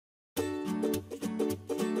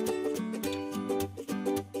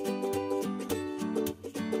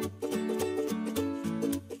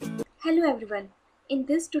Hello everyone. In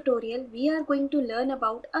this tutorial, we are going to learn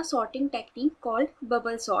about a sorting technique called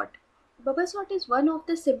bubble sort. Bubble sort is one of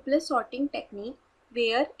the simplest sorting technique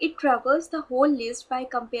where it traverses the whole list by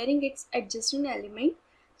comparing its adjacent element,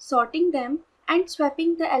 sorting them, and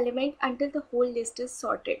swapping the element until the whole list is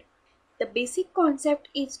sorted. The basic concept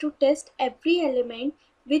is to test every element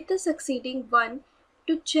with the succeeding one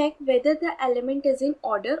to check whether the element is in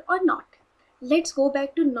order or not. Let's go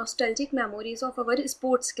back to nostalgic memories of our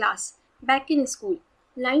sports class back in school,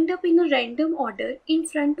 lined up in a random order in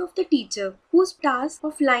front of the teacher, whose task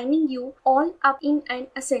of lining you all up in an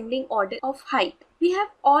ascending order of height. We have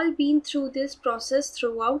all been through this process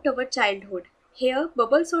throughout our childhood. Here,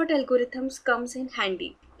 bubble sort algorithms comes in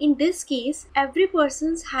handy. In this case, every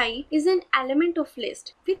person's height is an element of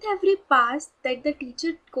list. With every pass that the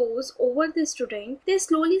teacher goes over the student, they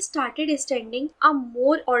slowly started standing a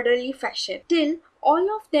more orderly fashion till all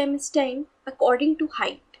of them stand according to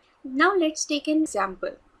height. Now let's take an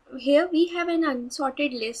example. Here we have an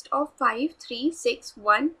unsorted list of 5, 3, 6,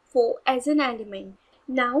 1, 4 as an element.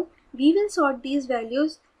 Now we will sort these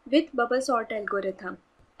values with bubble sort algorithm.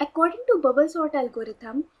 According to bubble sort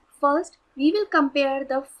algorithm, first we will compare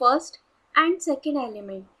the first and second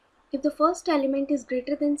element. If the first element is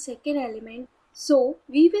greater than second element, so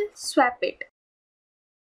we will swap it.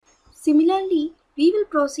 Similarly, we will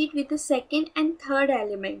proceed with the second and third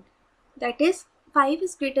element. That is, 5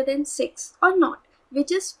 is greater than 6 or not,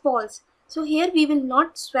 which is false. So here we will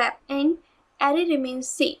not swap and array remains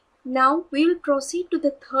same. Now we will proceed to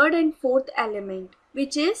the third and fourth element,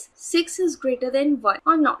 which is 6 is greater than 1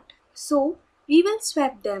 or not. So we will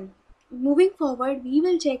swap them. Moving forward, we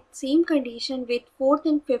will check same condition with fourth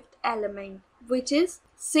and fifth element, which is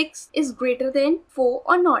 6 is greater than 4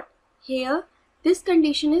 or not. Here this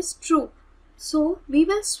condition is true. So we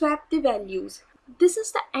will swap the values. This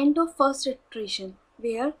is the end of first iteration,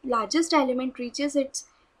 where largest element reaches its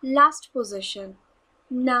last position.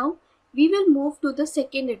 Now we will move to the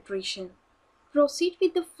second iteration. Proceed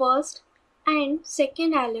with the first and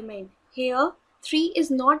second element. Here 3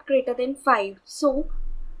 is not greater than 5, so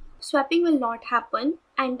swapping will not happen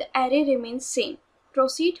and the array remains same.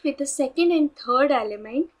 Proceed with the second and third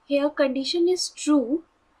element. Here condition is true,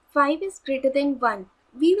 5 is greater than 1.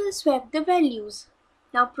 We will swap the values.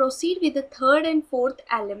 Now proceed with the third and fourth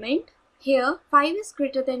element. Here 5 is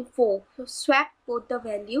greater than 4, so swap both the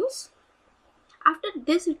values. After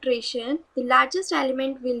this iteration, the largest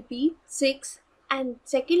element will be 6 and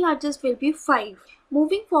second largest will be 5.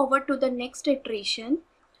 Moving forward to the next iteration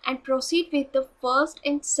and proceed with the first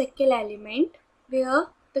and second element, where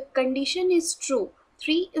the condition is true,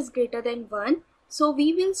 3 is greater than 1, so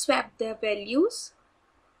we will swap their values.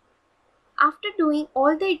 After doing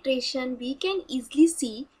all the iteration, we can easily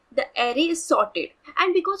see the array is sorted,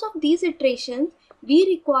 and because of these iterations we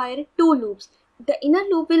require two loops. The inner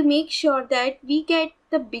loop will make sure that we get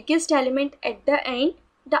the biggest element at the end.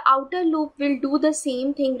 The outer loop will do the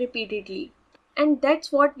same thing repeatedly, and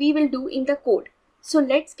that's what we will do in the code. So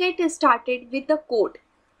let's get started with the code.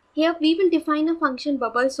 Here we will define a function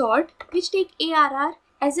bubble sort which take ARR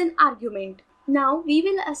as an argument. Now we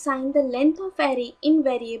will assign the length of array in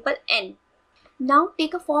variable n. Now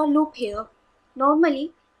take a for loop here.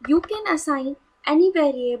 Normally you can assign any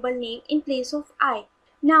variable name in place of I.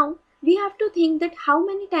 Now we have to think that how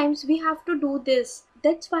many times we have to do this.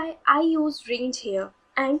 That's why I use range here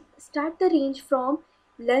and start the range from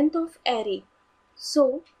length of array.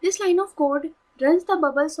 So this line of code runs the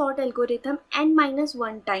bubble sort algorithm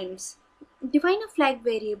n-1 times. Define a flag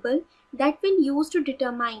variable that we'll use to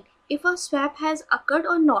determine if a swap has occurred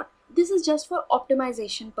or not. This is just for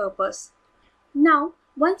optimization purpose. Now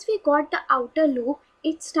once we got the outer loop,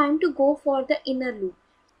 it's time to go for the inner loop.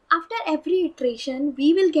 After every iteration,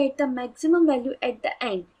 we will get the maximum value at the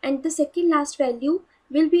end, and the second last value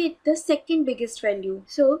will be at the second biggest value.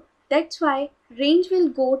 So that's why range will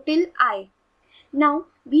go till I. Now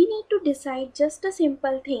we need to decide just a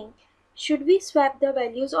simple thing. Should we swap the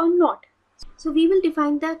values or not? So we will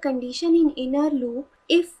define the condition in inner loop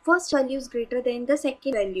if first value is greater than the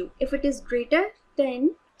second value. If it is greater,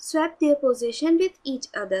 then swap their position with each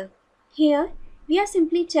other. Here we are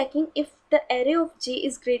simply checking if the array of j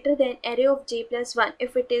is greater than array of j plus 1.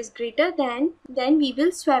 If it is greater than, then we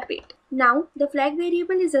will swap it. Now the flag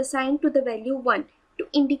variable is assigned to the value 1 to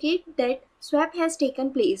indicate that swap has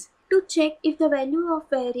taken place. To check if the value of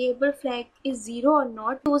variable flag is 0 or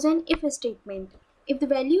not, use an if statement. If the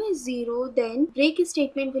value is 0, then break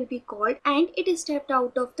statement will be called and it is stepped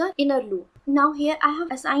out of the inner loop. Now here I have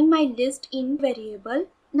assigned my list in variable.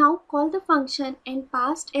 Now call the function and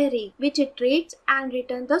passed array which iterates and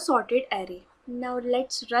return the sorted array. Now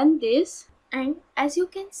let's run this. And as you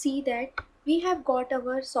can see that we have got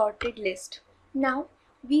our sorted list. Now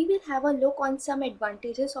we will have a look on some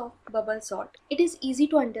advantages of bubble sort. It is easy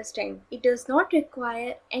to understand. It does not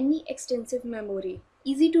require any extensive memory.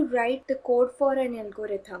 Easy to write the code for an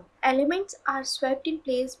algorithm. Elements are swept in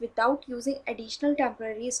place without using additional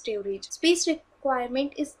temporary storage. Space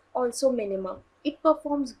requirement is also minimum. It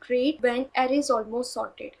performs great when array is almost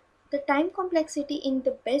sorted. The time complexity in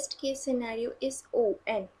the best case scenario is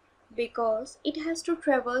O(n), because it has to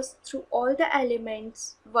traverse through all the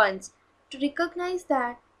elements once to recognize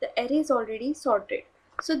that the array is already sorted.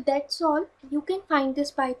 So that's all. You can find this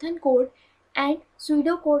Python code and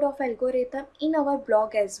pseudocode of algorithm in our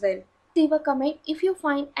blog as well. Leave a comment if you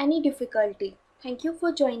find any difficulty. Thank you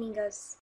for joining us.